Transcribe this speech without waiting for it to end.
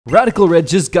Radical Red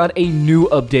just got a new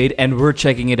update and we're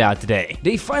checking it out today.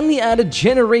 They finally added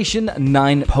Generation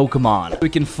 9 Pokemon. We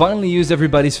can finally use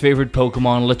everybody's favorite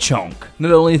Pokemon, Lechonk.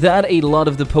 Not only that, a lot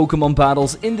of the Pokemon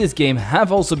battles in this game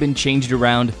have also been changed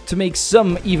around to make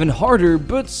some even harder,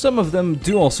 but some of them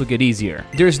do also get easier.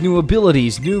 There's new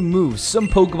abilities, new moves, some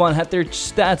Pokemon had their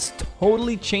stats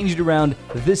totally changed around.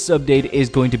 This update is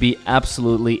going to be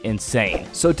absolutely insane.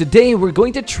 So today we're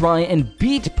going to try and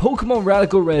beat Pokemon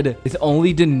Radical Red with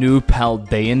only the new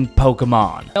paldean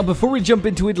Pokemon. Now before we jump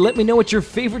into it, let me know what your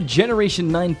favorite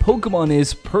Generation 9 Pokemon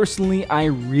is. Personally, I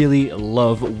really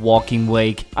love Walking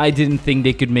Wake. I didn't think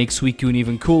they could make Suicune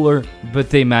even cooler, but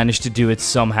they managed to do it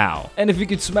somehow. And if you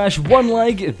could smash one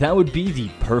like, that would be the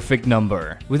perfect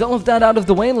number. With all of that out of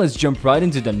the way, let's jump right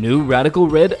into the new Radical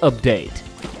Red update.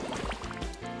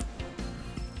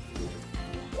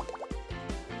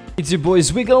 It's your boy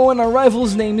Zwiggo, and our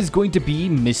rival's name is going to be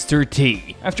Mr.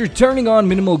 T. After turning on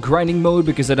minimal grinding mode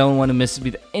because I don't want to mess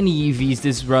with any EVs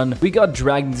this run, we got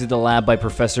dragged into the lab by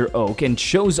Professor Oak and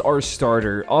chose our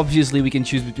starter. Obviously, we can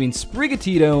choose between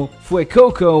Sprigatito,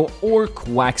 Fuecoco, or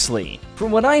Quaxley. From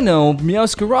what I know,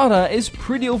 Meowscarada is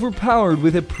pretty overpowered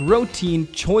with a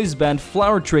protein choice band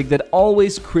flower trick that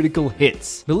always critical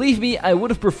hits. Believe me, I would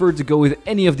have preferred to go with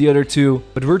any of the other two,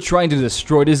 but we're trying to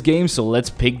destroy this game, so let's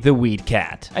pick the Weed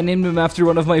Cat. I named him after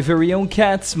one of my very own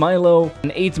cats, Milo,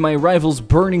 and ate my rival's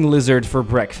burning lizard for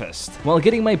breakfast. While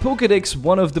getting my Pokedex,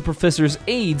 one of the professor's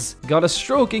aides got a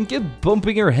stroke and kept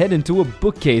bumping her head into a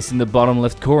bookcase in the bottom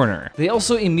left corner. They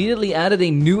also immediately added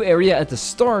a new area at the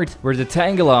start where the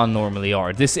Tangela normally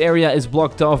are. This area is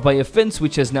blocked off by a fence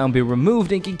which has now been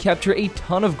removed and can capture a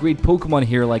ton of great Pokemon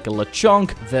here like a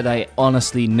Lechonk that I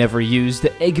honestly never used, the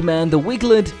Eggman, the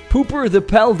Wiglet, Pooper, the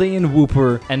Paldean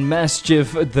Wooper, and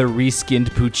Maschiff, the reskinned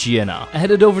Poochyena. I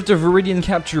headed over to Viridian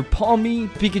capture Palmy,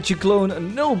 Pikachu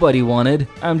clone nobody wanted.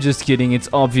 I'm just kidding, it's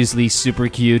obviously super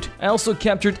cute. I also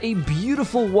captured a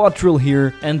beautiful Wattrel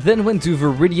here and then went to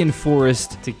Viridian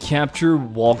Forest to capture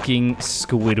Walking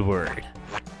Squidward.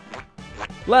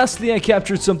 Lastly, I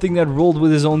captured something that rolled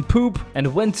with his own poop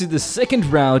and went to the second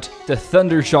route to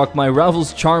Thundershock my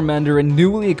rival's Charmander and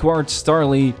newly acquired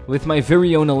Starly with my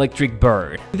very own electric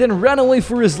bird. He then ran away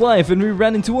for his life and we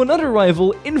ran into another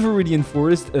rival in Viridian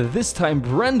Forest, this time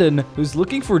Brendan, who's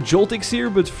looking for Joltix here,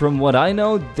 but from what I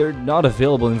know, they're not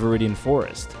available in Viridian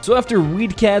Forest. So after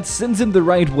Weed Cat sends him the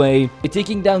right way, by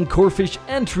taking down Corphish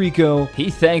and Trico, he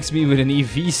thanks me with an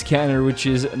EV scanner, which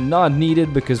is not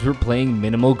needed because we're playing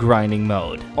minimal grinding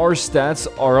mode. Our stats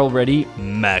are already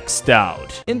maxed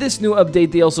out. In this new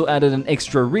update, they also added an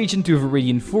extra region to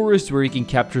Viridian Forest where you can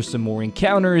capture some more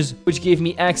encounters, which gave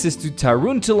me access to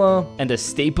Taruntula and a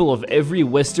staple of every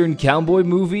Western cowboy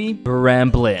movie,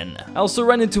 Bramblin. I also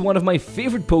ran into one of my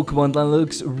favorite Pokemon that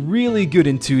looks really good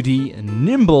in 2D,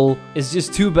 Nimble. It's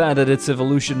just too bad that its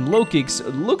evolution Lokix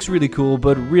looks really cool,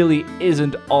 but really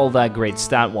isn't all that great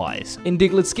stat-wise. In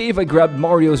Diglett's Cave, I grabbed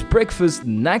Mario's breakfast,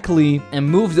 Knackley, and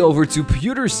moved over to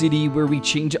Pewter City where we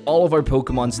change all of our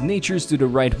Pokemon's natures to the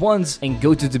right ones and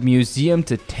go to the museum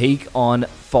to take on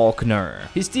Faulkner.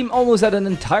 His team almost had an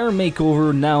entire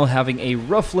makeover, now having a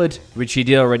Rufflet, which he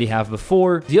did already have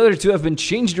before. The other two have been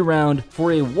changed around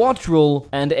for a Wattrel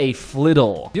and a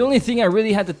Flittle. The only thing I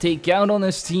really had to take out on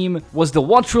this team was the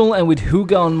Wattrel, and with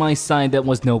Huga on my side that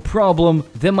was no problem.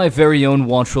 Then my very own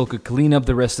Wattrel could clean up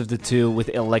the rest of the two with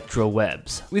Electro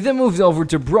Webs. We then moved over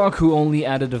to Brock, who only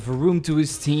added a Varoom to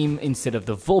his team instead of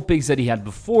the Vulpix that he had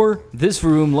before. This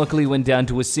Varoom luckily went down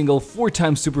to a single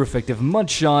 4x super effective Mud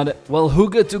Shot, while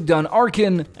Huga took down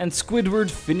Arkin, and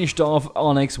Squidward finished off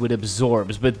Onyx with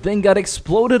Absorbs, but then got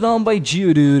exploded on by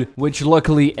Geodude, which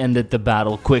luckily ended the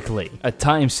battle quickly. A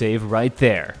time save right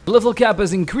there. The level cap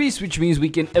has increased, which means we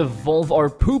can evolve our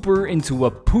Pooper into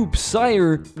a Poop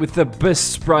Sire with the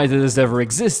best sprite that has ever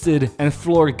existed, and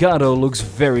Florgato looks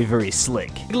very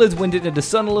slick. Piglet went into the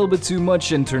sun a little bit too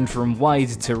much and turned from white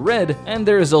to red, and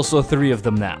there is also 3 of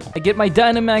them now. I get my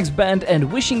Dynamax band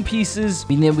and wishing pieces,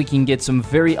 and then we can get some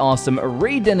very awesome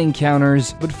Raiden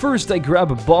encounters, but first I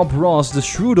grab Bob Ross the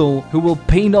Shroodle, who will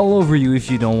paint all over you if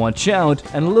you don't watch out,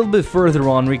 and a little bit further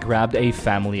on we grabbed a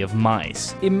family of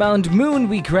mice. In Mount Moon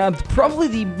we grabbed probably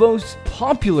the most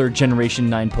popular Generation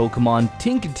 9 Pokemon,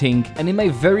 Tink, and in my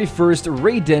very first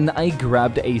Raiden I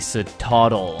grabbed a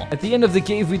Citadel. At the end of the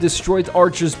cave we destroyed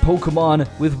Archer's Pokemon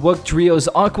with Wugtrio's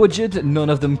Aqua Jet. None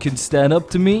of them could stand up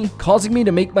to me, causing me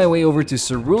to make my way over to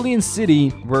Cerulean City,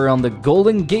 where on the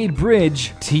Golden Gate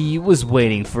Bridge, T was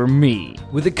waiting for me.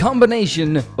 With a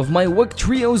combination of my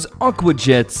Wugtrio's Aqua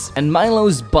Jets and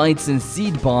Milo's Bites and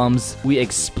Seed Bombs, we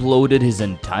exploded his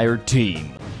entire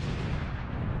team.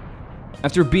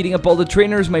 After beating up all the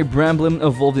trainers, my Bramblin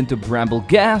evolved into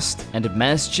Bramblegast, and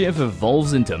Maschiff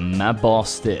evolves into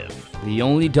Mabostiff. The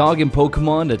only dog in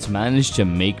Pokemon that's managed to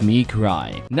make me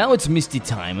cry. Now it's Misty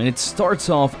time, and it starts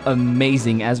off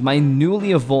amazing as my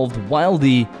newly evolved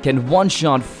Wildie can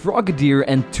one-shot Frogadier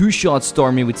and two-shot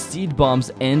Starmie with Seed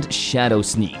Bombs and Shadow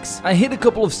Sneaks. I hit a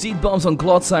couple of Seed Bombs on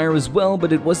Clodsire as well,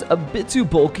 but it was a bit too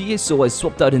bulky, so I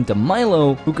swapped out into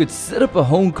Milo, who could set up a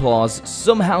Hone Claws,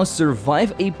 somehow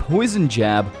survive a Poison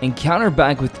Jab, and counter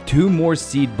back with 2 more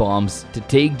Seed Bombs to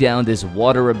take down this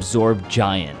water-absorbed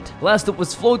giant. Last up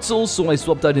was Floatzel, so I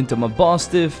swapped out into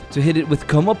Mabostiff to hit it with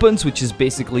Comeuppance, which is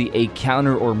basically a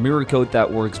counter or mirror coat that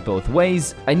works both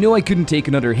ways. I knew I couldn't take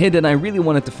another hit, and I really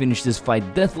wanted to finish this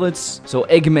fight deathless, so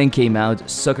Eggman came out,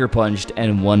 sucker punched,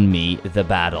 and won me the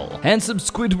battle. Handsome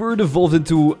Squidward evolved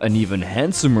into an even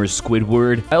handsomer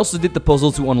Squidward. I also did the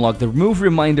puzzle to unlock the move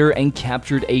reminder and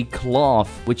captured a Cloth,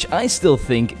 which I still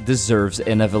think deserves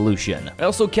an evolution. I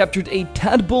also captured a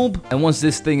Tadbulb, and once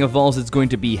this thing evolves, it's going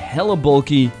to be hella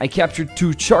bulky. I captured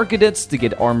 2 Charcadets to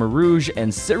get Armor Rouge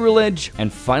and Ceruledge,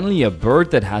 and finally a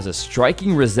bird that has a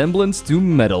striking resemblance to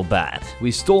Metal Bat. We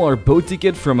stole our boat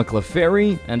ticket from a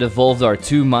Clefairy and evolved our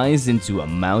 2 mice into a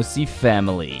mousy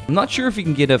family. I'm not sure if you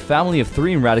can get a family of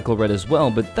 3 in Radical Red as well,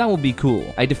 but that would be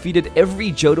cool. I defeated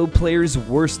every Johto player's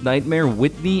worst nightmare,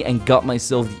 Whitney, and got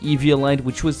myself the Eviolite,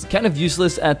 which was kind of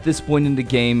useless at this point in the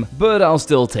game, but I'll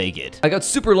still take it. I got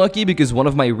super lucky because one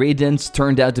of my Raidents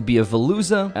turned out to be a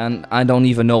Veluza, and I don't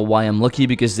even know why I'm lucky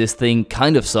because this thing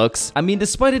kind of sucks. I mean,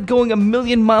 despite it going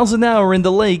 1,000,000 miles an hour in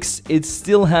the lakes, it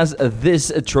still has this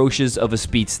atrocious of a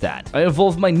speed stat. I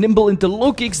evolved my Nimble into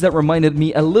Lokix that reminded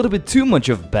me a little bit too much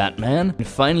of Batman, and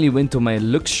finally went to my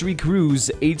luxury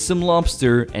cruise, ate some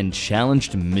lobster, and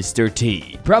challenged Mr.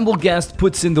 T. Bramblegast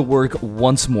puts in the work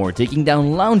once more, taking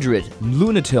down Loundred,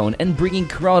 Lunatone, and bringing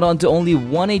Groudon to only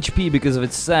 1 HP because of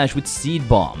its sash with Seed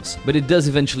Bombs, but it does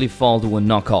eventually fall to a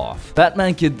knockoff.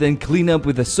 Batman could then clean up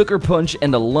with a Sucker Punch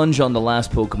and a lunge on the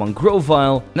last Pokemon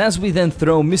Grovyle, and as we then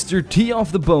throw Mr. T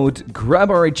off the boat, grab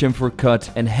our HM for cut,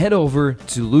 and head over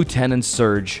to Lieutenant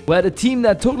Surge, who had a team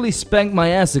that totally spanked my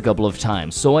ass a couple of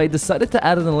times, so I decided to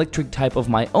add an electric type of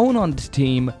my own on the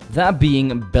team, that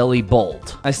being Belly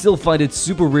Bolt. I still find it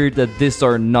super weird that this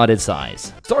are not its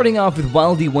eyes. Starting off with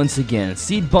Wildie once again,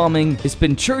 Seed Bombing his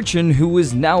Pincurchin, who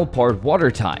is now part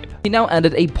Water type. He now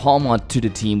added a Palmot to the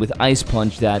team with Ice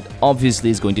Punch that obviously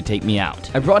is going to take me out.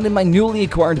 I brought in my newly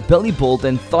acquired Belly Bolt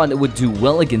and thought it would do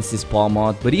well against this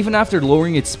Palmot, but even after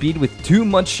lowering its speed with 2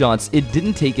 mud shots, it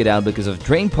didn't take it out because of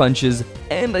Drain Punches,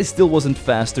 and I still wasn't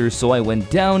faster, so I went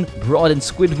down, brought in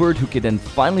Squidward, who could then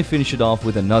finally finish it off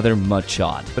with another mud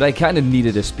shot. But I kinda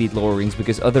needed a speed lowerings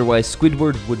because otherwise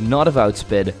Squidward would not have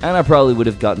outsped, and I probably would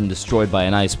have gotten destroyed by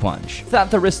an Ice Punch. That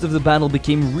the rest of the battle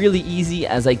became really easy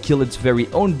as I killed its very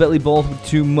own Belly Bolt with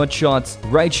 2 mud shots,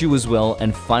 Raichu as well,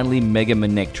 and finally Mega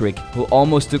Manectric, who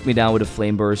almost took me down with a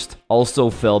Flame Burst, also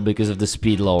fell because of the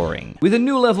speed lowering. With a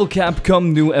new level cap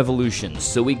come new evolutions,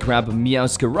 so we grab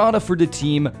Meowscarada for the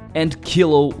team and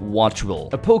Kilo Watchwell,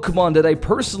 a Pokemon that I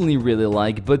personally really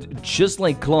like, but just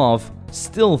like Cloth,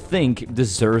 still think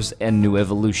deserves a new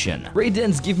evolution.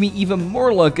 Raidens give me even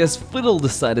more luck as Fiddle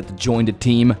decided to join the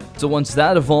team, so once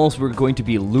that evolves we're going to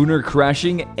be lunar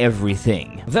crashing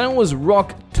everything. Then was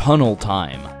Rock Tunnel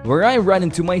time, where I ran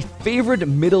into my favorite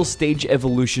middle stage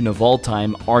evolution of all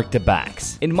time,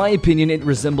 Arctobax. In my opinion, it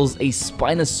resembles a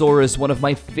Spinosaurus, one of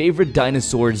my favorite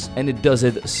dinosaurs, and it does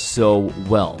it so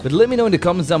well. But let me know in the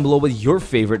comments down below what your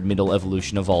favorite middle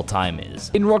evolution of all time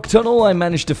is. In Rock Tunnel, I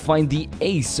managed to find the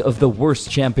ace of the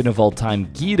worst champion of all time,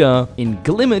 Gita, in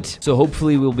Glimmet, so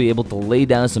hopefully we'll be able to lay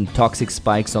down some toxic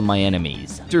spikes on my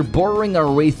enemies. After burrowing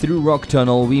our way through Rock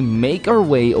Tunnel, we make our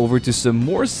way over to some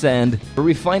more sand, where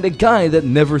we find a guy that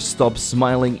never stops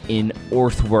smiling in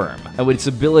Earthworm. And with its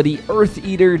ability Earth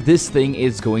Eater, this thing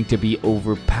is going to be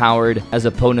overpowered, as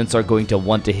opponents are going to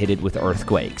want to hit it with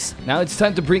earthquakes. Now it's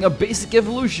time to bring a basic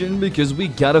evolution because we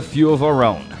got a few of our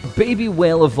own. Baby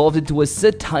Whale evolved into a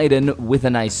Titan with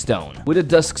an Ice Stone. With a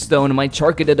Dusk Stone, my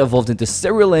Charcadet evolved into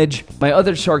Ceruledge. My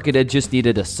other Charcadet just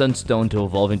needed a Sunstone to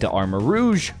evolve into Armor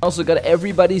Rouge. Also got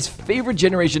everybody's favorite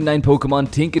Generation 9 Pokemon,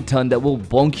 Tinkaton, that will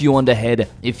bonk you on the head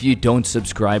if you don't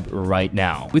subscribe right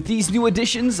now. With these new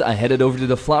additions, I headed over to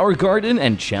the Flower Garden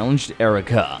and challenged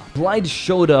Erica. Blythe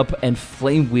showed up and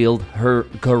flame-wheeled her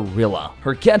Gorilla.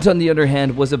 Her cat, on the other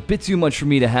hand, was a bit too much for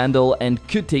me to handle and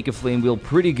could take a flame wheel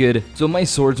pretty good, so my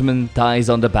swordsman dies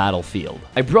on the battlefield.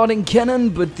 I brought in Cannon,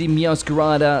 but the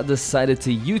Meowscarada decided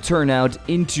to U-turn out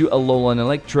into a Alolan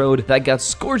Electrode that got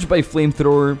scorched by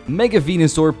Flamethrower. Mega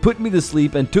Venusaur put me to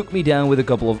sleep and took me down with a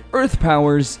couple of Earth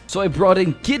powers, so I brought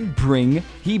in Kid Bring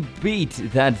He beat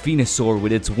that Venusaur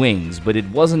with its wings, but it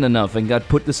wasn't enough and got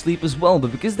put to sleep as well.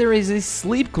 But because there is a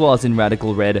sleep clause in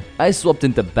Radical Red, I swapped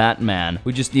into Batman,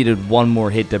 who just needed one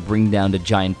more hit to bring down the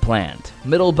giant plant.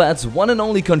 Middlebat's one and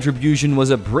only contribution was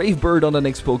a Brave Bird on the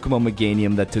next Pokemon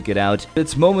Meganium that took it out.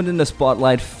 Its moment in the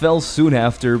spotlight fell soon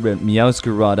after, but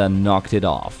Meowscarada knocked it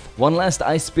off. One last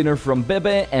Ice Spinner from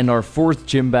Bebe, and our 4th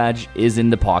gym badge is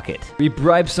in the pocket. We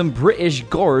bribe some British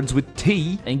guards with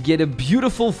tea and get a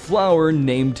beautiful flower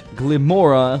named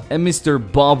Glimora and Mr.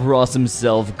 Bob Ross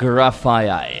himself,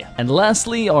 Grafaiai. And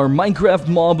lastly, our Minecraft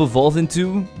mob evolved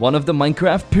into one of the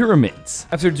Minecraft pyramids.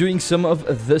 After doing some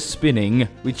of the spinning,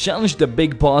 we challenged the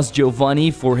big boss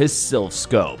Giovanni for his Sylph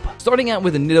Scope. Starting out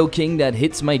with a Nidoking that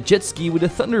hits my jet ski with a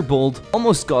Thunderbolt,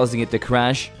 almost causing it to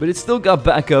crash, but it still got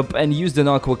back up and used an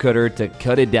Aqua Cutter to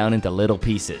cut it down into little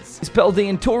pieces. His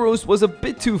paldean Tauros was a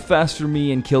bit too fast for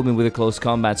me and killed me with a close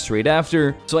combat straight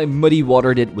after, so I muddy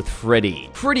watered it with Freddy.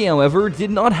 Freddy, however, did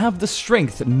not have the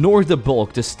strength nor the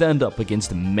bulk to stand up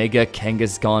against Mega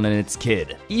Kangaskhan and its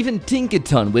kid. Even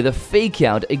Tinkaton with a fake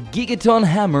out, a Gigaton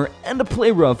hammer, and a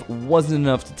play rough wasn't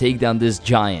enough to take down this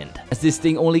giant, as this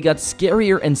thing only got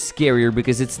scarier and scarier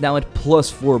because it's now at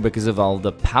 +4 because of all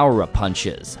the power-up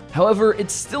punches. However,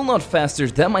 it's still not faster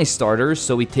than my starter,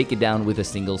 so we take it down with a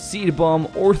single Seed Bomb.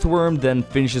 Earthworm then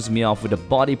finishes me off with a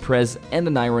Body Press and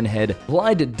an Iron Head.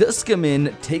 Glide does come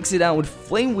in, takes it out with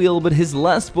Flame Wheel, but his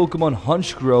last Pokemon,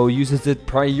 Honchkrow, uses the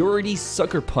Priority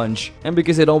Sucker Punch, and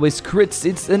because it always crits,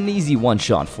 it's an easy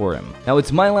one-shot for him. Now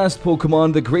it's my last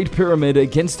Pokemon, the Great Pyramid,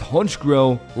 against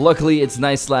Honchkrow. Luckily, its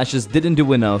Nice Slashes didn't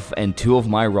do enough, and 2 of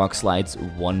my Rock Slides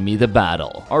won me the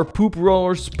battle. Our Poop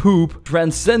Roller's poop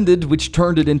transcended, which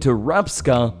turned it into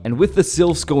Rapska, and with the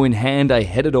Sylph Scope in hand, I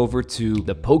headed over to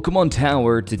the Pokemon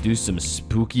Tower to do some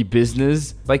spooky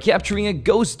business by capturing a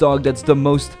ghost dog that's the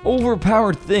most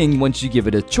overpowered thing once you give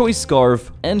it a choice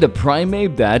scarf, and a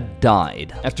Primeape that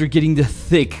died. After getting the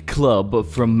thick club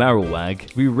from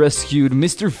Marowak, we rescued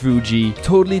Mr. Fuji,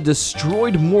 totally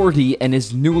destroyed Morty and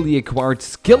his newly acquired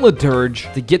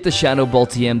Skeleturge to get the Shadow Ball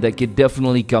TM that could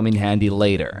definitely come in handy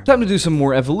later. Time to do some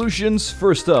more evolutions.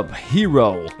 First up,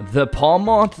 Hero, the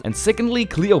Pawmoth, and secondly,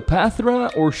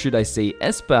 Cleopatra, or should I say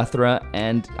Espathra,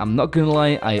 and I'm not gonna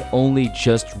lie, I only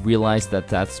just realized that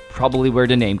that's probably where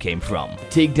the name came from.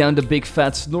 Take down the big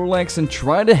fat Snorlax and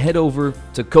try to head over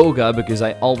to Koga, because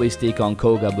I always take on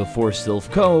Koga before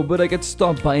Silphco, but I get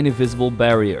stopped by an invisible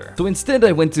barrier. So instead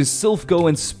I went to Silphco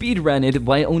and speedran it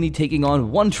by only taking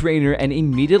on one trainer and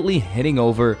immediately heading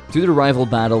over to the rival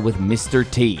battle with Mr.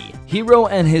 T. Hero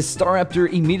and his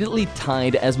Staraptor immediately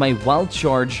tied as my Wild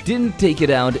Charge didn't take it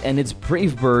out and its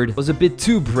Brave Bird was a bit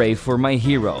too brave for my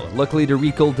Hero. Luckily the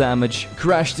recall damage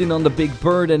crashed in on the big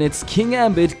bird and its King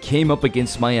Ambit came up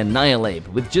against my Annihilate.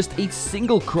 With just a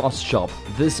single cross chop,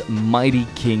 this mighty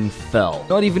king fell.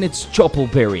 Not even its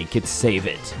Choppleberry could save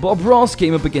it. Bob Ross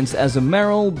came up against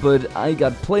Azumarill, but I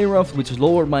got Play Rough, which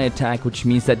lowered my attack, which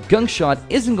means that Gunk Shot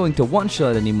isn't going to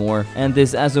one-shot anymore, and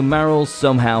this Azumarill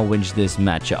somehow wins this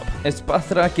matchup.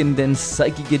 Espathra can then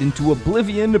Psychic it into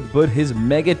oblivion, but his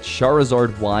Mega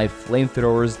Charizard Y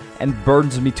flamethrowers and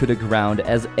burns me to the ground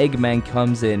as Eggman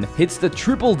comes in, hits the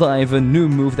Triple Dive, a new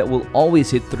move that will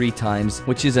always hit 3 times,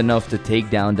 which is enough to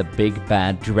take down the big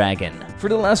bad dragon. For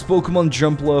the last Pokemon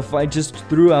Jumpluff, I just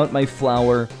threw out my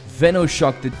flower,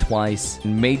 Venoshocked it twice,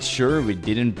 and made sure we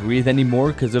didn't breathe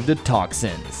anymore because of the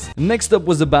toxins. Next up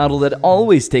was a battle that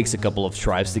always takes a couple of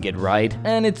tries to get right,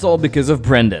 and it's all because of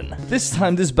Brendan. This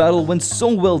time this battle went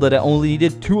so well that I only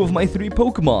needed 2 of my 3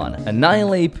 Pokemon,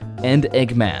 Annihilate and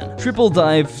Eggman. Triple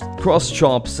Dive, Cross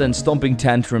Chops, and Stomping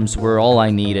Tantrums were all I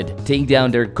needed. Take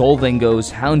down their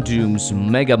Golvengos, Houndooms,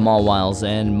 Mega Mawiles,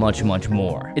 and much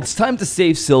more. It's time to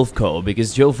save Silphco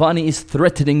because Giovanni is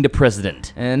threatening the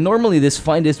president. And normally this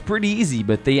fight is pretty easy,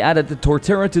 but they added the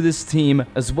Torterra to this team,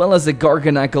 as well as a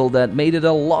Garganacl that made it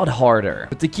a lot harder.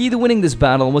 But the key to winning this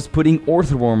battle was putting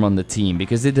Earthworm on the team,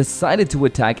 because it decided to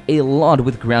attack a lot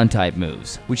with ground-type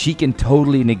moves, which he can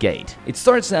totally negate. It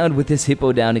starts out with his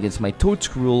Hippo down against my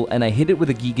Toedscruel, and I hit it with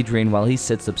a Giga Drain while he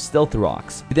sets up Stealth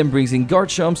Rocks. He then brings in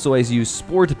Garchomp, so I use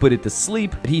Spore to put it to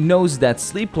sleep, but he knows that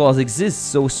Sleep Clause exists,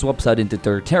 so swaps out into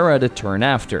Torterra the turn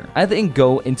after. I then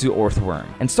go into Earthworm,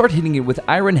 and start hitting it with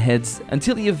Iron Heads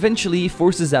until he eventually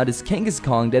forces out his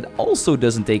Kangaskhan that also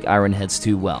doesn't take Iron Heads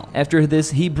too well. After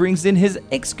this, he brings in his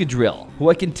Excadrill, who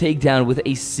I can take down with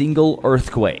a single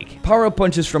Earthquake. Power-up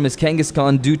punches from his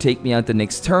Kangaskhan do take me out the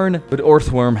next turn, but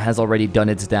Earthworm has already done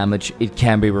its damage, it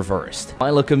can be reversed.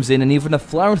 Milo comes in and even a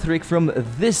Flower Thrick from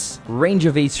this range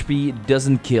of HP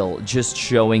doesn't kill, just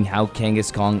showing how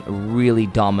Kangaskhan really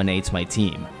dominates my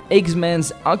team.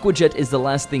 Eggman's Aqua Jet is the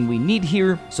last thing we need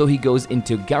here, so he goes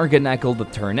into Garganackle the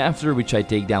turn after, which I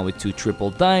take down with 2 triple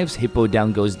dives.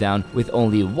 Hippowdon goes down with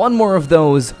only 1 more of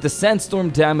those. The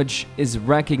Sandstorm damage is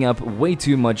racking up way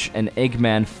too much and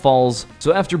Eggman falls.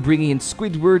 So after bringing in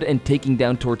Squidward and taking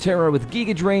down Torterra with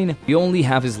Giga Drain, we only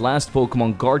have his last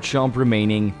Pokemon Garchomp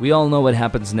remaining. We all know what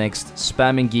happens next,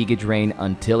 spamming Giga Drain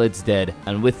until it's dead,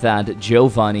 and with that,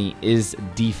 Giovanni is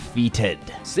defeated.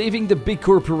 Saving the big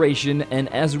corporation, and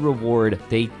as a reward,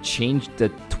 they changed the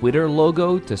Twitter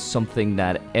logo to something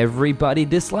that everybody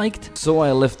disliked. So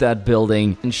I left that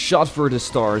building and shot for the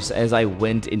stars as I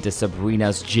went into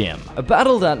Sabrina's gym. A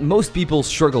battle that most people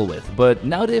struggle with, but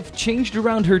now they've changed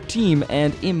around her team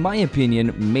and, in my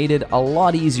opinion, made it a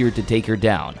lot easier to take her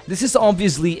down. This is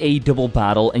obviously a double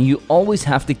battle, and you always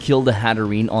have to kill the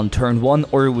Hatterene on turn 1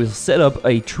 or it will set up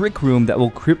a trick room that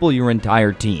will cripple your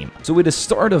entire team. So with the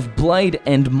start of Blight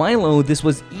and Milo, this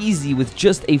was easy. With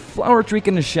just a Flower Trick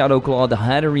and a Shadow Claw, the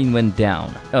Hatterene went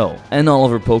down. Oh, and all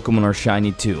of her Pokemon are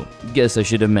shiny too. Guess I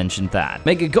should have mentioned that.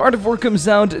 Mega Gardevoir comes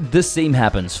out, the same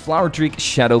happens. Flower Trick,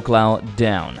 Shadow Claw,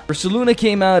 down. Ursaluna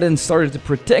came out and started to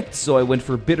protect, so I went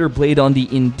for Bitter Blade on the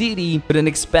Indeedee, but an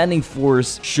Expanding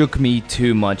Force shook me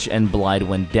too much and Blight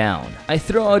went down. I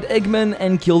throw out Eggman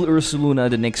and killed Ursaluna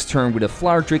the next turn with a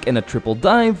Flower Trick and a triple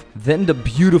dive. Then the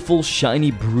beautiful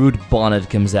shiny Brood Bonnet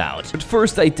comes out. But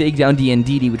first I take down the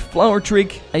Indeedee with Flower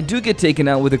Trick. I do get taken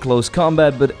out with a close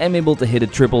combat, but am able to hit a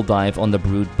triple dive on the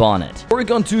Brood Bonnet.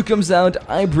 Porygon 2 comes out,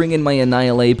 I bring in my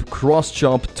Annihilate, Cross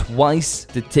Chop twice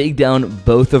to take down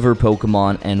both of her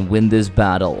Pokemon and win this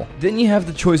battle. Then you have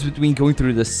the choice between going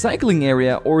through the cycling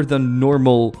area or the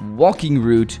normal walking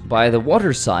route by the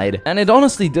water side, and it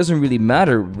honestly doesn't really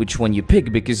matter which one you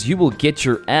pick because you will get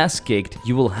your ass kicked.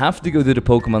 You will have to go to the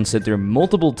Pokemon Center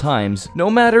multiple times, no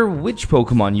matter which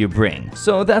Pokemon you bring.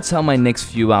 So that's how my next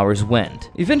few hours went.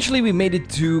 Eventually we made it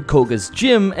to Koga's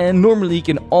gym, and normally you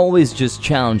can always just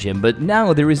challenge him, but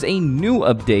now there is a new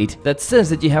update that says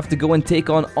that you have to go and take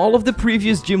on all of the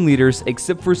previous gym leaders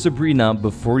except for Sabrina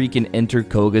before you can enter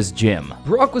Koga's gym.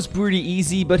 Brock was pretty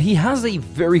easy, but he has a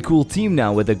very cool team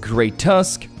now with a Great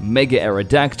Tusk, Mega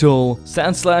Aerodactyl,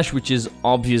 Sandslash, which is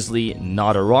obviously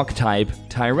not a rock type,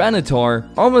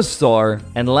 Tyranitar, Amistar,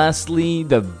 and lastly,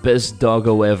 the best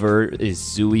doggo ever is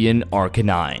Hisuian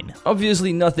Arcanine.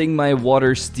 Obviously nothing my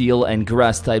water, steel, and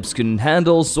grass types couldn't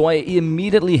handle, so I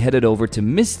immediately headed over to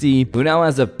Misty, who now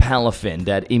has a Palafin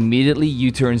that immediately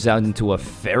U-turns out into a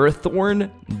Ferrothorn,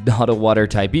 not a water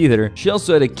type either. She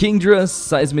also had a Kingdra,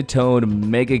 Seismitoad,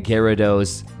 Mega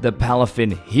Gyarados, the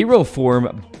Palafin Hero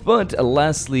form, but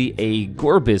lastly a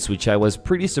Gorbis, which I was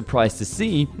pretty surprised to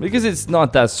see because it's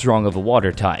not that strong of a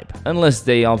water type, unless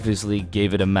they obviously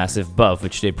gave it a massive buff,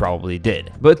 which they probably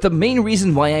did. But the main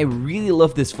reason why I really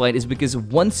love this fight is because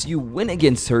once you win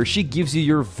against her, she gives you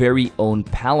your very own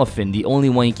Palafin, the only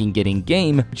one you can get in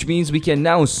game, which means we can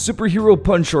now superhero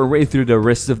punch our way through the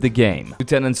rest of the game.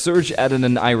 Lieutenant Surge added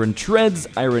an Iron Treads,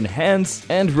 Iron Hands,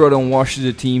 and Rodon Wash to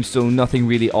the team, so nothing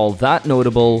really all that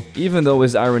notable, even though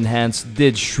his Iron Hands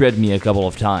did shred me a couple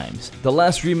of times. The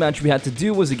last rematch we had to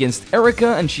do was against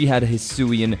Erica, and she had a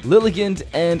Hisuian Lilligant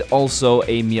and also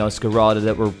a Meowscarada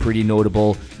that were pretty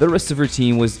notable. The rest of her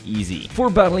team was easy. For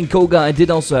battling Koga, I did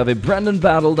also have a Brandon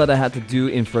battle that I had to do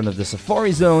in front of the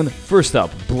Safari Zone. First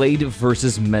up, Blade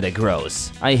versus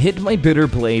Metagross. I hit my Bitter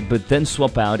Blade, but then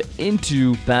swap out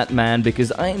into Batman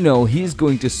because I know he's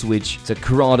going to switch to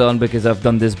Groudon because I've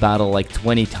done this battle like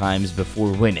 20 times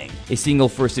before winning. A single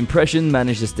first impression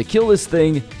manages to kill this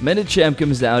thing. Medicham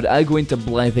comes out, I go into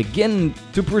Blythe again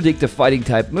to predict a fighting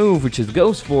type move, which it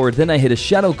goes for, then I hit a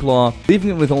Shadow Claw, leaving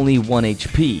it with only 1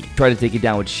 HP. Try to take it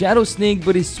down with Shadow Sneak,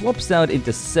 but he swaps out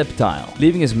into Sceptile,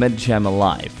 leaving his Medicham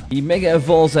alive. He Mega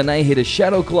Evolves and I hit a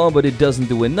Shadow Claw, but it doesn't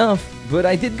do enough. But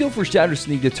I did go for Shadow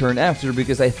Sneak the turn after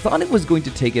because I thought it was going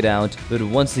to take it out, but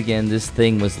once again this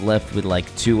thing was left with like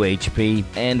 2 HP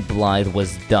and Blythe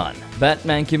was done.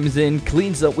 Batman comes in,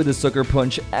 cleans up with a Sucker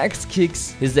Punch, Axe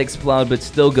kicks his Exploud but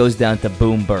still goes down to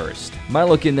Boom Burst.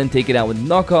 Milo can then take it out with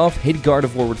Knockoff, hit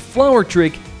Gardevoir with Flower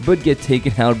Trick, but get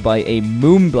taken out by a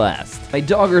Moonblast. My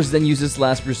Doggers then uses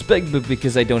Last Respect, but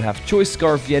because I don't have Choice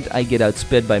Scarf yet, I get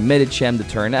outsped by Medicham the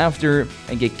turn after,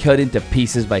 and get cut into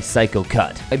pieces by Psycho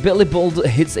Cut. My Bellibolt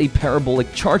hits a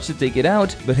Parabolic Charge to take it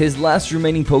out, but his last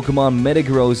remaining Pokemon,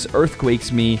 Metagross,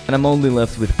 Earthquakes me, and I'm only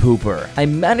left with Pooper. I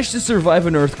managed to survive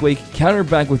an Earthquake, counter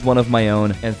back with one of my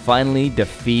own, and finally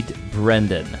defeat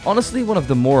Brendan. Honestly, one of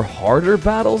the more harder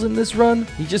battles in this run.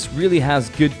 He just really has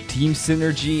good team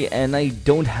synergy, and I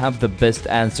don't have the best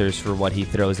answers for what he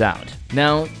throws out.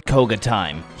 Now, Koga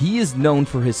time. He is known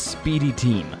for his speedy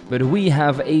team, but we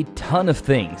have a ton of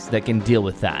things that can deal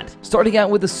with that. Starting out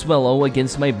with a Swallow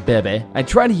against my Bebe, I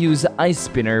try to use Ice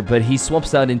Spinner, but he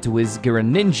swaps out into his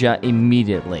Ninja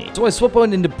immediately. So I swap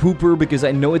out into Pooper because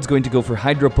I know it's going to go for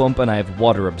Hydro Pump and I have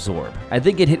Water Absorb. I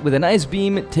then get hit with an Ice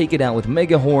Beam, take it out with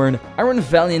Mega Horn. Iron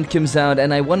Valiant comes out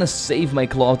and I want to save my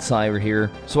Clodsire here,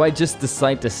 so I just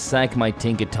decide to sack my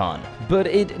Tinkaton. But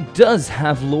it does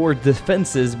have lower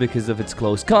defenses because of its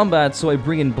close combat, so I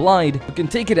bring in Blide, who can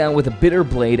take it out with a Bitter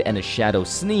Blade and a Shadow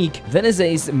Sneak. Then his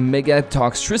ace Mega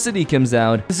Toxtricity comes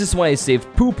out. This is why I saved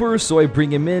Pooper, so I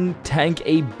bring him in, tank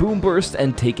a Boom Burst,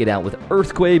 and take it out with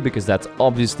Earthquake because that's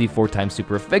obviously 4 times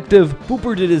super effective.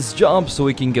 Pooper did his job, so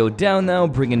he can go down now,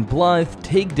 bring in Blythe,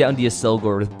 take down the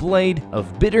Aselgor with Blade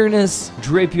of Bitterness.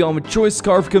 Drapion with Choice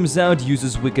Scarf comes out,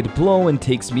 uses Wicked Blow and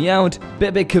takes me out.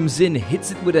 Bebe comes in,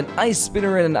 hits it with an Ice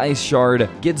Spinner and an Ice Shard,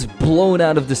 gets blown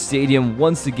out of the stadium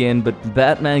once again, but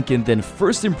Batman can then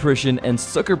First Impression and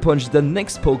Sucker Punch the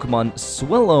next Pokemon,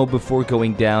 Swallow, before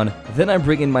going down. Then I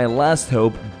bring in my last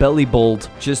hope, Belly Bolt,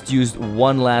 just used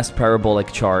one last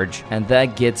Parabolic Charge, and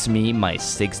that gets me my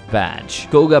 6th badge.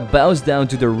 Koga bows down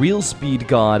to the real speed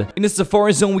god. In the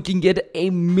Safari Zone we can get a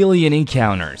million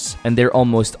encounters, and they're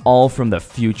almost all from the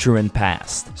future and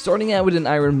past. Starting out with an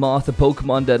Iron Moth, a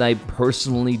Pokemon that I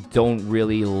personally don't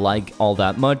really like all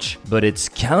that much, but its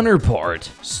counterpart,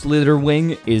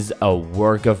 Slitherwing, is a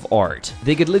work of art.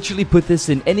 They could literally put this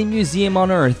in any museum on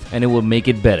Earth and it will make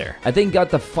it better. I then got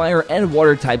the fire and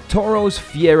water type Tauros,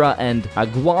 Fiera, and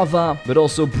Aguava, but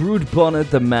also Brood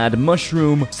Bonnet, the Mad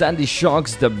Mushroom, Sandy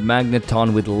Shocks, the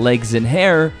Magneton with legs and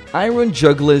hair, Iron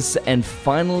Jugless, and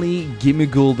finally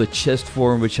Gimmighoul, the chest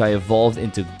form, which I evolved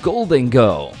into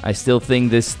Goldengo. I still think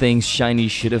this thing's shiny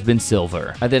should have been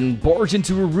silver. I then barged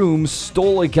into a room,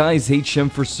 stole a guy's HM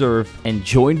for Surf, and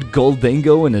joined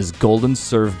Goldengo in his golden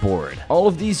surfboard. All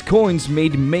of these coins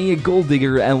made May a gold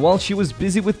digger, and while she was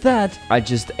busy with that, I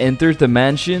just entered the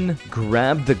mansion,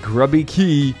 grabbed the grubby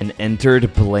key, and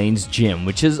entered Blaine's gym,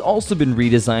 which has also been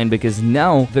redesigned because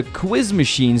now the quiz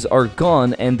machines are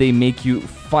gone and they make you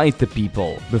fight the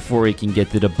people before he can get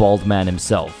to the bald man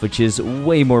himself, which is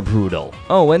way more brutal.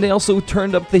 Oh, and they also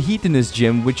turned up the heat in his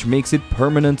gym, which makes it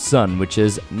permanent sun, which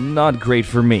is not great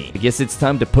for me. I guess it's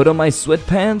time to put on my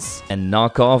sweatpants and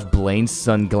knock off Blaine's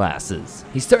sunglasses.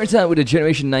 He starts out with a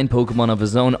Generation 9 Pokemon of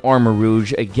his own, Armor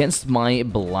Rouge, against my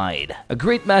Blide. A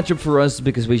great matchup for us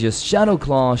because we just Shadow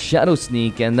Claw, Shadow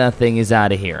Sneak, and that thing is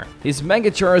out of here. His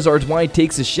Mega Charizard Y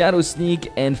takes a Shadow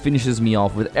Sneak and finishes me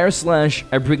off with Air Slash.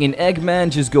 I bring in Eggman,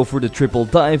 just go for the triple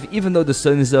dive. Even though the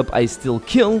sun is up, I still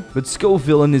kill, but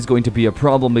Scovillain is going to be a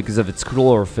problem because of its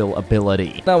Chlorophyll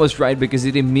ability. That was right because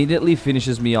it immediately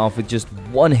finishes me off with just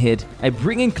one hit. I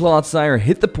bring in Clodsire,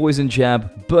 hit the Poison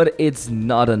Jab, but it's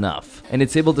not enough. And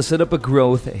it's able to set up a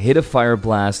Growth, hit a Fire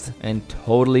Blast, and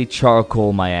totally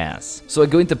charcoal my ass. So I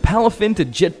go into Palafin to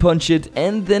Jet Punch it,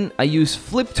 and then I use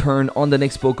Flip Turn on the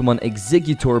next Pokemon,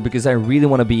 Exeggutor, because I really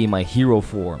want to be in my hero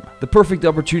form. The perfect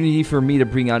opportunity for me to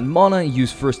bring out Mana,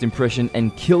 use First Impression,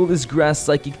 and kill this Grass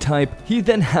Psychic type. He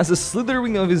then has a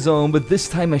Slitherwing of his own, but this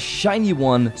time a shiny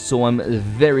one, so I'm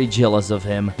very jealous of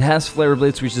him. It has Flare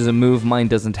Blitz, which is a move mine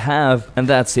doesn't have, and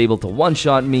that's able to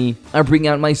one-shot me. I bring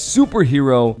out my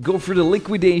superhero, go for the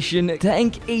Liquidation,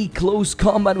 tank a close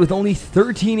combat with only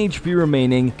 13 HP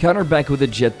remaining, counter back with a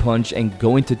Jet Punch, and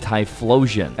go into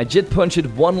Typhlosion. I Jet Punch it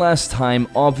one last time.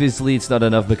 Obviously, it's not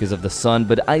enough because of the sun,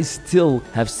 but I still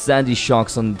have Sandy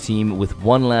Shocks on the team with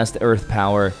one last Earth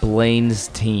Power. Blaine's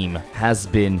team has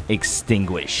been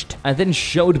extinguished. I then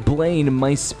showed Blaine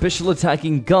my special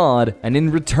attacking god, and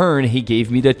in return, he gave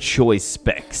me the Choice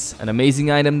Specs, an amazing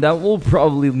item that we'll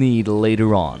probably need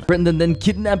later on. Brendan then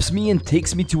kidnaps me and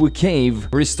takes me to a cave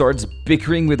where he starts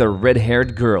bickering with a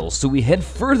red-haired girl, so we head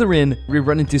further in. We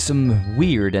run into some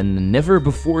weird and never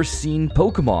before seen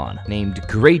Pokemon named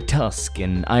Great Tusk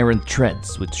and Iron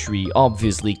Treads, which we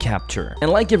obviously capture.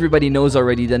 And like everybody knows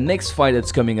already, the next fight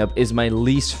that's coming up is my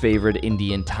least favorite in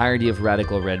the entirety of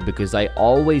Radical Red because I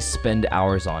always spend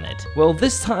hours on it. Well,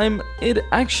 this time, it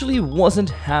actually wasn't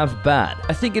half bad.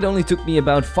 I think it only took me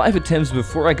about 5 attempts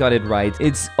before I got it right.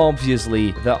 It's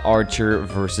obviously the Archer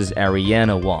versus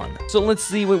Ariana one. So let's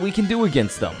see what we can do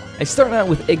against them. I start out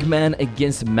with Eggman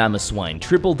against Mamoswine,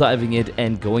 triple diving it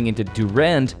and going into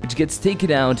Durant, which gets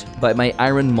taken out by my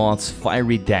Iron Moth's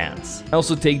Fiery Dance. I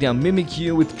also take down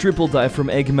Mimikyu with triple dive from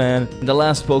Eggman, and the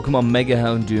last Pokemon Mega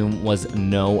Houndoom was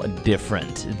no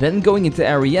different. Then going into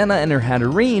Ariana and her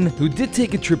Hatterene, who did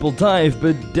take a triple dive,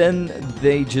 but then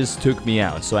they just took me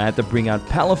out, so I had to bring out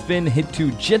Palafin, hit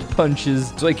 2 jet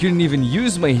punches, so I couldn't even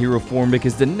use my hero form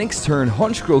because the next turn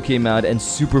Honchkrow came out and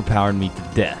superpowered me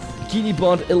to death.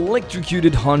 Kinibot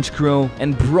electrocuted Honchkrow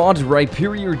and brought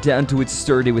Rhyperior down to its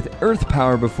sturdy with Earth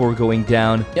Power before going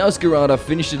down. Yaskarada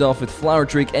finished it off with Flower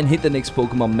Trick and hit the next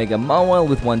Pokemon Mega Mawile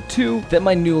with 1-2. Then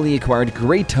my newly acquired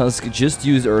Great Tusk just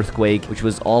used Earthquake, which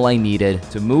was all I needed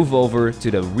to move over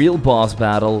to the real boss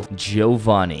battle,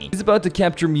 Giovanni. He's about to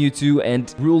capture Mewtwo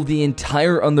and rule the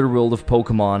entire underworld of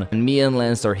Pokemon, and me and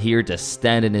Lance are here to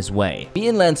stand in his way. Me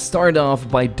and Lance start off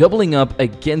by doubling up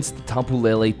against Tapu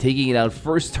Lele, taking it out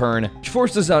first turn, which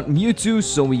forces out Mewtwo,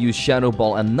 so we use Shadow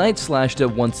Ball and Night Slash to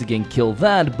once again kill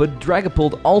that, but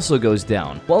Dragapult also goes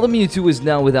down. While the Mewtwo is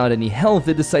now without any health,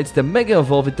 it decides to Mega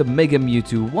Evolve into Mega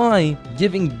Mewtwo Y,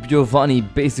 giving Giovanni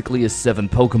basically a 7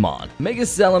 Pokemon. Mega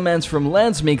Salamence from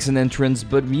Lance makes an entrance,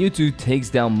 but Mewtwo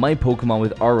takes down my Pokemon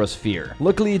with Aura Sphere.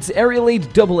 Luckily, its Aerial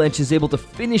Aid Double Edge is able to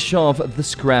finish off the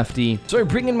Scrafty, so I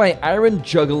bring in my Iron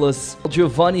Jugulis, while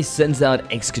Giovanni sends out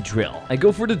Excadrill. I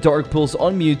go for the Dark Pulse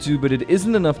on Mewtwo, but it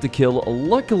isn't enough to kill.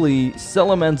 Luckily,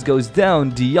 Salamence goes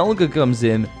down, Dialga comes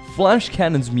in, Flash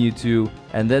Cannons Mewtwo,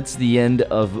 and that's the end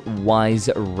of Y's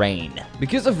reign.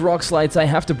 Because of Rock Slides, I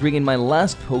have to bring in my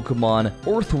last Pokemon,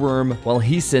 Earthworm, while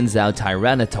he sends out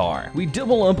Tyranitar. We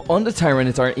double up on the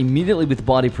Tyranitar immediately with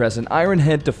Body Press and Iron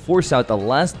Head to force out the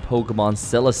last Pokemon,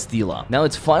 Celesteela. Now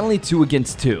it's finally 2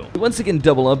 against 2. We once again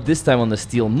double up, this time on the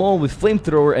Steel Mole with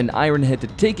Flamethrower and Iron Head to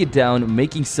take it down,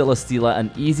 making Celesteela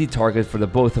an easy target for the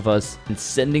both of us, and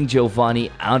sending Giovanni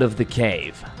out of the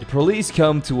cave. The police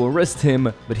come to arrest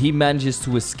him, but he manages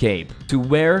to escape. To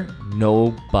where?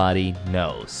 Nobody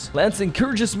knows. Lance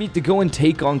encourages me to go and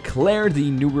take on Claire,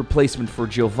 the new replacement for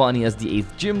Giovanni as the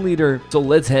 8th gym leader, so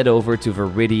let's head over to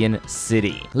Viridian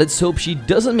City. Let's hope she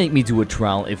doesn't make me do a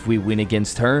trial if we win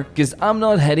against her, because I'm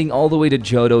not heading all the way to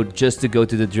Johto just to go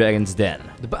to the Dragon's Den.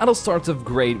 The battle starts off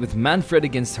great with Manfred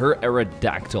against her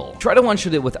Aerodactyl. Try to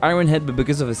one-shot it with Iron Head, but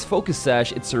because of his Focus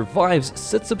Sash, it survives,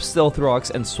 sets up Stealth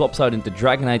Rocks, and swaps out into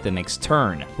Dragonite the next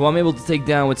turn, who I'm able to take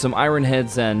down with some Iron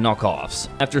Heads and knockoffs,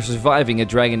 after surviving a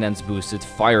Dragon Dance boosted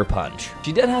Fire Punch.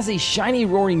 She then has a shiny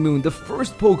Roaring Moon, the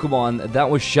first Pokemon that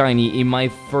was shiny in my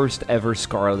first ever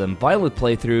Scarlet and Violet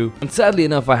playthrough, and sadly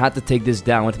enough I had to take this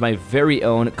down with my very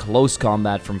own Close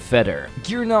Combat from Feather.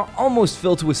 Gearna almost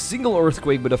fell to a single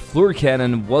Earthquake, but a Fleur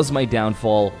Cannon was my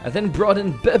downfall. I then brought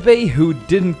in Bebe, who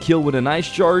didn't kill with an Ice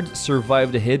Shard,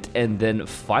 survived a hit, and then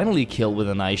finally killed with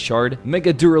an Ice Shard.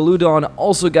 Mega Duraludon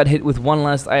also got hit with one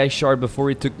last Ice Shard before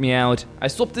he took me out. I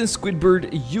swapped in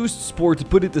Squidbird, used Spore to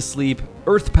put it to sleep,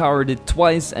 Earth Powered it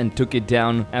twice and took it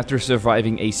down after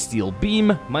surviving a Steel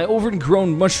Beam. My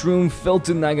overgrown Mushroom fell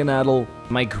to Naganadel.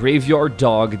 My Graveyard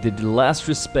Dog did the last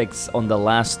respects on the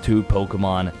last 2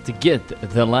 Pokemon to get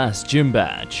the last gym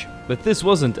badge. But this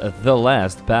wasn't the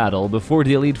last battle. Before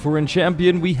the Elite Four and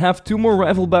Champion, we have 2 more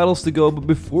rival battles to go, but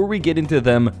before we get into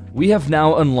them, we have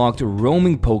now unlocked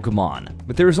roaming Pokemon.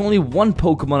 But there is only one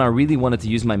Pokemon I really wanted to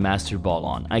use my Master Ball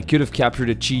on. I could have captured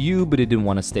a Chi-Yu, but it didn't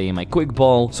want to stay in my Quick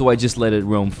Ball, so I just let it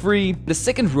roam free. The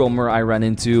second roamer I ran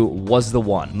into was the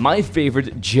one. My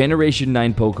favorite Generation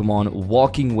 9 Pokemon,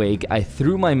 Walking Wake. I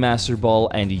threw my Master Ball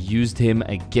and used him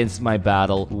against my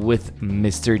battle with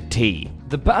Mr. T.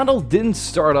 The battle didn't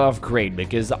start off great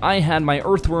because I had my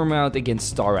Earthworm out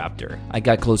against Staraptor. I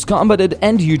got close combated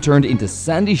and U-turned into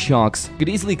Sandy Shocks, could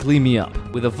easily clean me up.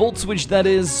 With a Volt Switch that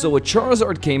is, so a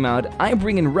Charizard came out, I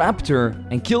bring in Raptor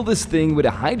and kill this thing with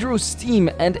a Hydro Steam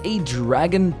and a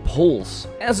Dragon Pulse.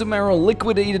 Azumarill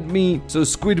liquidated me, so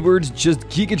Squidward just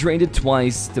Giga Drained it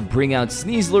twice to bring out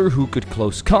Sneasler, who could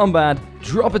close combat,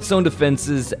 drop its own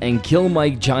defenses, and kill my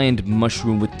giant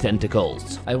mushroom with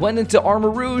tentacles. I went into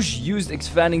Armor Rouge, used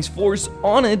Expanding Force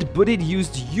on it, but it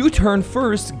used U-turn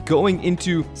first, going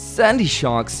into Sandy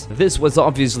Shocks. This was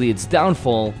obviously its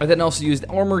downfall. I then also used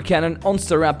Armor Cannon on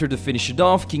Staraptor to finish it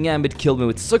off. King Ambit killed me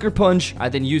with Sucker Punch. I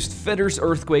then used Feather's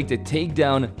Earthquake to take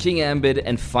down King Ambit,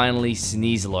 and finally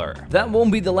Sneasler. That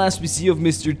won't be the last we see of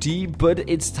Mr. T, but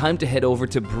it's time to head over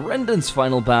to Brendan's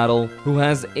final battle, who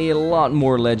has a lot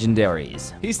more legendaries.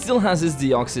 He still has his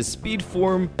Deoxys Speed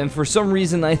form, and for some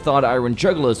reason I thought Iron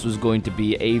Jugulis was going to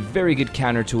be a very good good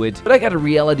counter to it, but I got a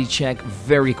reality check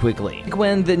very quickly.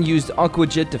 Gwen then used Aqua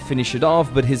Jet to finish it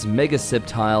off, but his Mega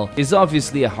Sceptile is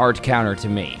obviously a hard counter to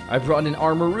me. I brought in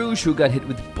Armor Rouge, who got hit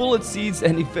with Bullet Seeds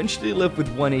and eventually left with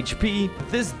 1 HP.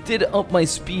 This did up my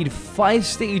speed 5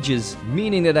 stages,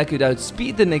 meaning that I could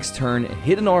outspeed the next turn,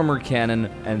 hit an Armor Cannon,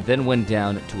 and then went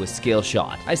down to a Scale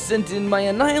Shot. I sent in my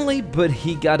Annihilate, but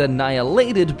he got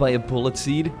annihilated by a Bullet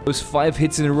Seed. Those 5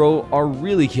 hits in a row are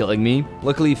really killing me.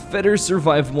 Luckily, Feather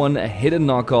survived one, hit a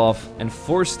knockoff, and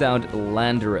forced out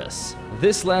Landorus.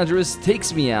 This Landorus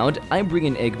takes me out, I bring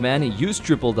in Eggman, use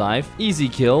Triple Dive, easy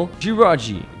kill.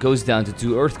 Jirachi goes down to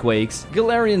 2 Earthquakes.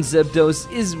 Galarian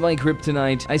Zapdos is my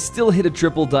kryptonite. I still hit a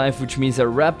Triple Dive, which means that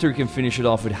Raptor can finish it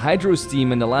off with Hydro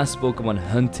Steam, and the last Pokemon,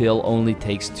 Huntail, only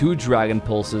takes 2 Dragon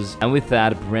Pulses. And with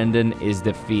that, Brendan is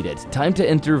defeated. Time to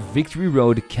enter Victory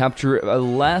Road, capture a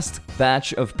last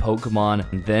batch of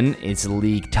Pokemon, and then it's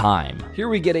League time. Here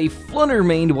we get a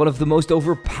Fluttermane, one of the most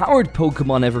overpowered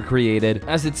Pokemon ever created,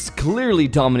 as it's clearly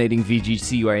dominating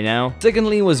VGC right now.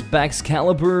 Secondly was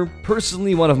Baxcalibur,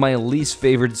 personally one of my least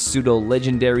favorite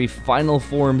pseudo-legendary final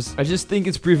forms. I just think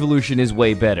its Prevolution is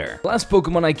way better. Last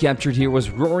Pokemon I captured here was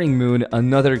Roaring Moon,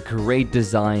 another great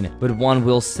design, but one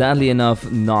will sadly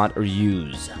enough not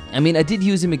use. I mean, I did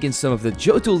use him against some of the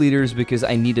Johto leaders because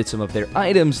I needed some of their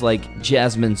items like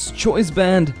Jasmine's Choice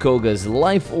Band, Koga's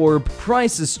Life Orb,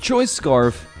 Price's Choice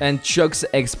Scarf, and Chuck's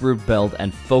Expert Belt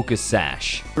and Focus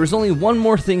Sash. There was only one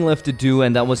more thing left to do,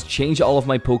 and that was change all of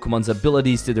my Pokemon's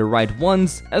abilities to the right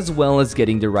ones, as well as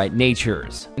getting the right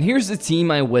natures. And here's the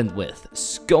team I went with.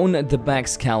 Scone the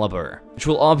Baxcalibur, which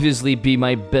will obviously be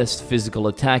my best physical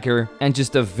attacker, and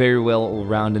just a very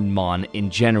well-rounded Mon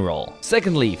in general.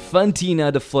 Secondly,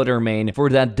 Fantina the Fluttermane for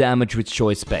that damage with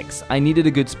choice specs. I needed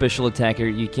a good special attacker,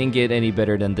 you can't get any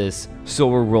better than this, so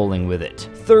we're rolling with it.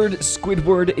 Third,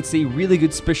 Squidward, it's a really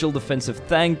good special defensive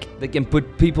tank that can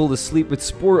put people to sleep with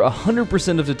Spore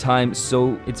 100% of the time,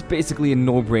 so it's basically a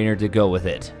no-brainer to go with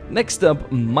it. Next up,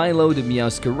 Milo the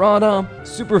Meowscarada,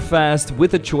 super fast,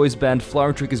 with a choice band,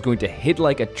 Flower Trick is going to hit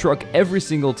like a truck every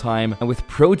single time, and with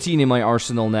Protein in my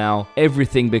arsenal now,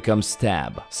 everything becomes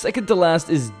stab. Second to last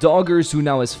is Doggers, who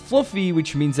now has Fluffy,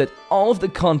 which means that all of the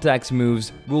contacts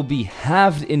moves will be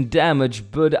halved in damage,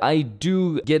 but I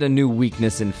do get a new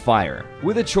weakness in fire.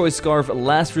 With a Choice Scarf,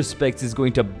 Last Respect is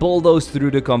going to bulldoze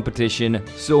through the competition,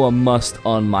 so a must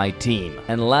on my team.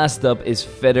 And last up is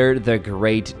Feather the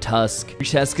Great Tusk,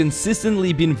 which has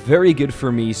consistently been very good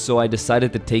for me, so I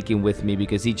decided to take him with me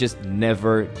because he just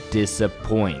never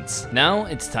disappoints. Now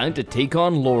it's time to take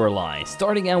on Lorelei,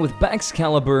 starting out with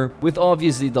Baxcalibur, with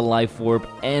obviously the Life Orb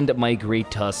and my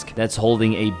Great Tusk that's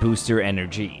holding a booster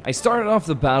energy. I started off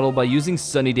the battle by using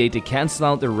Sunny Day to cancel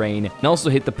out the rain, and also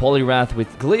hit the Poliwrath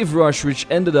with Glaive Rush, which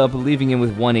ended up leaving him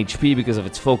with 1 HP because of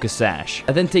its Focus Sash.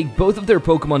 I then take both of their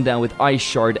Pokemon down with Ice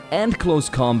Shard and Close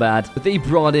Combat, but they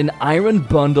brought in Iron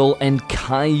Bundle and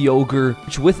Kyogre,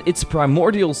 which with its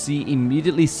Primordial Sea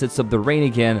immediately sets up the rain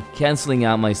again, canceling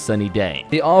out my Sunny Day.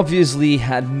 They obviously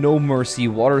had no mercy,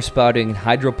 water spouting and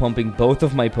hydro pumping both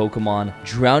of my Pokemon,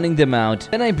 drowning them out.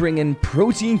 Then I bring in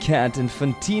Protein Cat and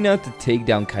Fantina to take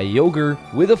down Kyogre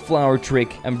with a Flower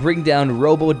Trick and bring down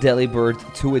Robo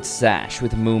Delibird to its Sash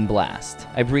with Moonblast.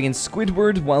 I bring in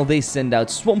Squidward while they send out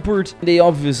Swampert, and they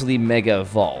obviously Mega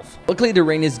Evolve. Luckily the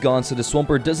rain is gone, so the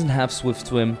Swampert doesn't have Swift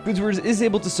Swim. Squidward is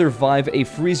able to survive a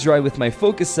Freeze Dry with my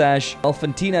Focus Sash, while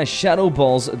Fantina Shadow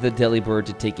Balls the Delibird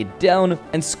to take it down,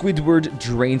 and Squidward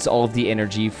drains all of the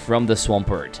energy from the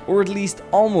Swampert. Or at least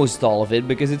almost all of it,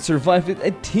 because it survived with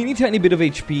a teeny tiny bit of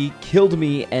HP, killed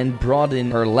me, and brought in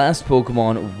her last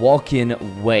Pokemon,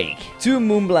 Walk-in Wake. 2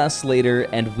 Moonblasts later,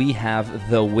 and we have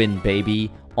the win,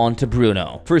 baby. On to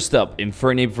Bruno. First up,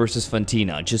 Infernape versus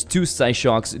Fantina. Just 2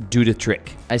 Psyshocks do the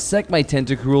trick. I sack my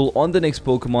Tentacruel on the next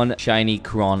Pokemon, Shiny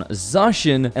Kron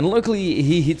Zacian, and luckily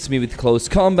he hits me with Close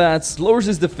Combats, lowers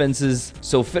his defenses,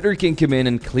 so Feather can come in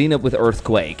and clean up with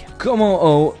Earthquake.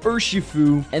 Kommo-o,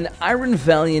 Urshifu, and Iron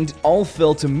Valiant all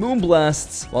fell to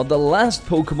Moonblasts, while the last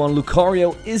Pokemon,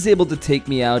 Lucario, is able to take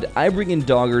me out. I bring in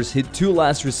Doggers, hit 2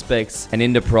 Last Respects, and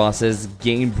in the process,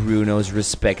 gain Bruno's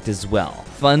respect as well.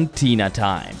 Fantina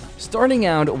time. Starting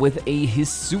out with a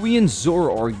Hisuian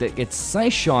Zoroark that gets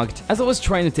Psyshocked. As I was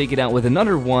trying to take it out with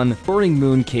another one, Roaring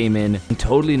Moon came in and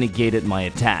totally negated my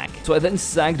attack. So I then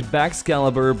sacked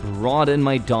Baxcalibur, brought in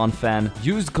my Donphan,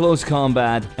 used Close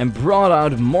Combat, and brought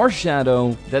out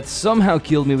Marshadow that somehow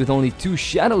killed me with only 2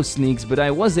 Shadow Sneaks, but I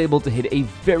was able to hit a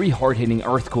very hard-hitting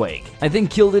Earthquake. I then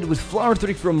killed it with Flower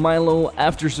Trick from Milo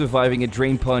after surviving a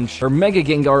Drain Punch. Her Mega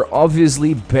Gengar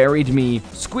obviously buried me.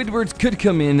 Squidward could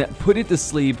come in, put it to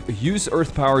sleep, use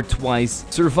Earth Power twice,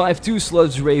 survive 2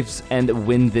 Sludge Waves, and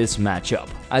win this matchup.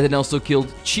 I then also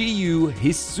killed Chi-Yu,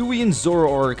 Hisuian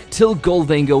Zoroark, till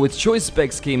Goldango with Choice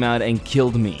Specs came out and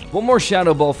killed me. One more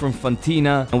Shadow Ball from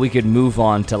Fantina, and we could move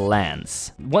on to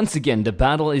Lance. Once again, the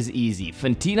battle is easy.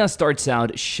 Fantina starts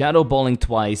out Shadow Balling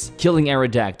twice, killing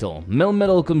Aerodactyl.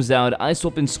 Melmetal comes out, I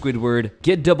swap in Squidward,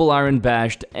 get Double Iron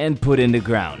Bashed, and put in the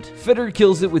ground. Feather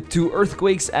kills it with 2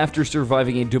 Earthquakes after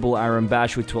surviving a Double Iron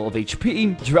Bash with 12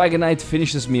 HP. Dragonite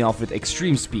finishes me off with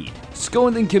Extreme Speed.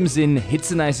 Scone then comes in,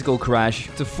 hits an Icicle Crash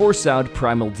to force out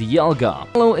Primal Dialga.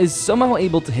 Hollow is somehow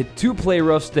able to hit 2 Play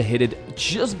Roughs to hit it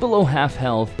just below half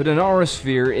health, but an Aura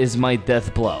Sphere is my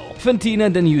death blow.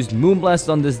 Fantina then used Moonblast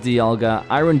on this Dialga,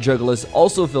 Iron Jugglus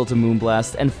also fell to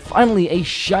Moonblast, and finally a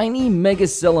shiny Mega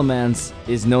Salamence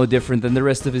is no different than the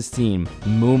rest of his team.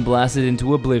 Moonblasted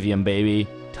into oblivion, baby.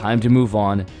 Time to move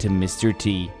on to Mr.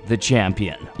 T, the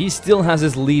champion. He still has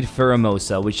his lead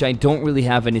Pheromosa, which I don't really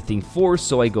have anything for,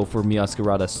 so I go for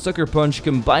Meowscarada's Sucker Punch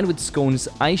combined with Scone's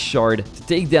Ice Shard to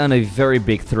take down a very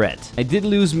big threat. I did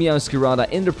lose Meowscarada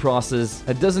in the process.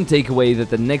 That doesn't take away that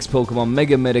the next Pokemon,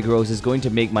 Mega Metagross, is going to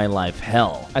make my life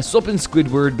hell. I swap in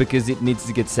Squidward because it needs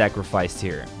to get sacrificed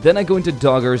here. Then I go into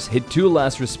Doggers, hit 2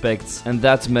 Last Respects, and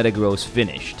that's Metagross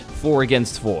finished. 4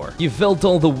 against 4.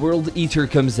 Yveltal the World Eater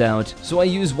comes out, so I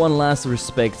use 1 Last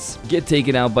Respects, get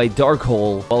taken out by Dark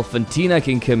Hole, while Fantina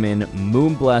can come in,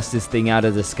 Moonblast this thing out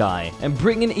of the sky, and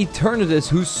bring in Eternatus,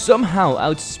 who somehow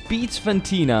outspeeds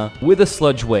Fantina with a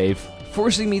Sludge Wave,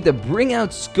 forcing me to bring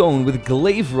out Scone with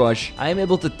Glaive Rush. I am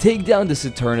able to take down this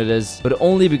Eternatus, but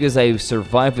only because I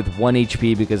survived with 1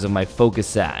 HP because of my Focus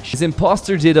Sash. His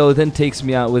Imposter Ditto then takes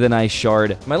me out with an Ice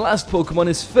Shard. My last Pokemon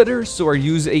is Feather, so I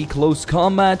use a Close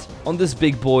Combat on this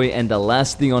big boy, and the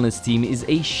last thing on his team is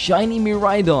a shiny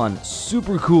Miraidon.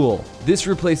 Super cool. This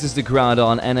replaces the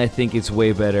Groudon, and I think it's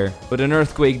way better. But an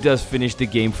Earthquake does finish the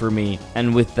game for me.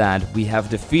 And with that, we have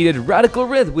defeated Radical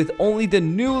Red with only the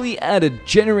newly added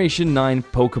Generation 9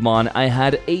 Pokemon. I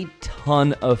had a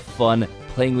ton of fun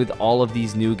playing with all of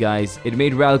these new guys. It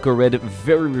made Radical Red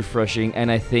very refreshing,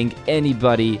 and I think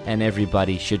anybody and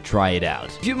everybody should try it out.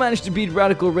 If you managed to beat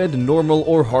Radical Red normal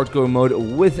or hardcore mode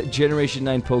with Generation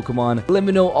 9 Pokemon, let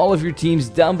me know all of your teams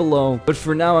down below. But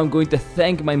for now, I'm going to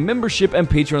thank my membership and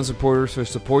Patreon supporters for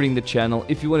supporting the channel.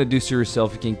 If you want to do so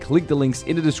yourself, you can click the links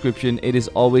in the description. It is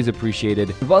always appreciated.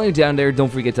 And while you're down there, don't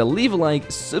forget to leave a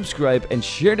like, subscribe, and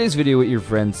share this video with your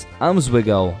friends. I'm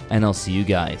Zwiggo, and I'll see you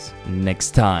guys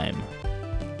next time.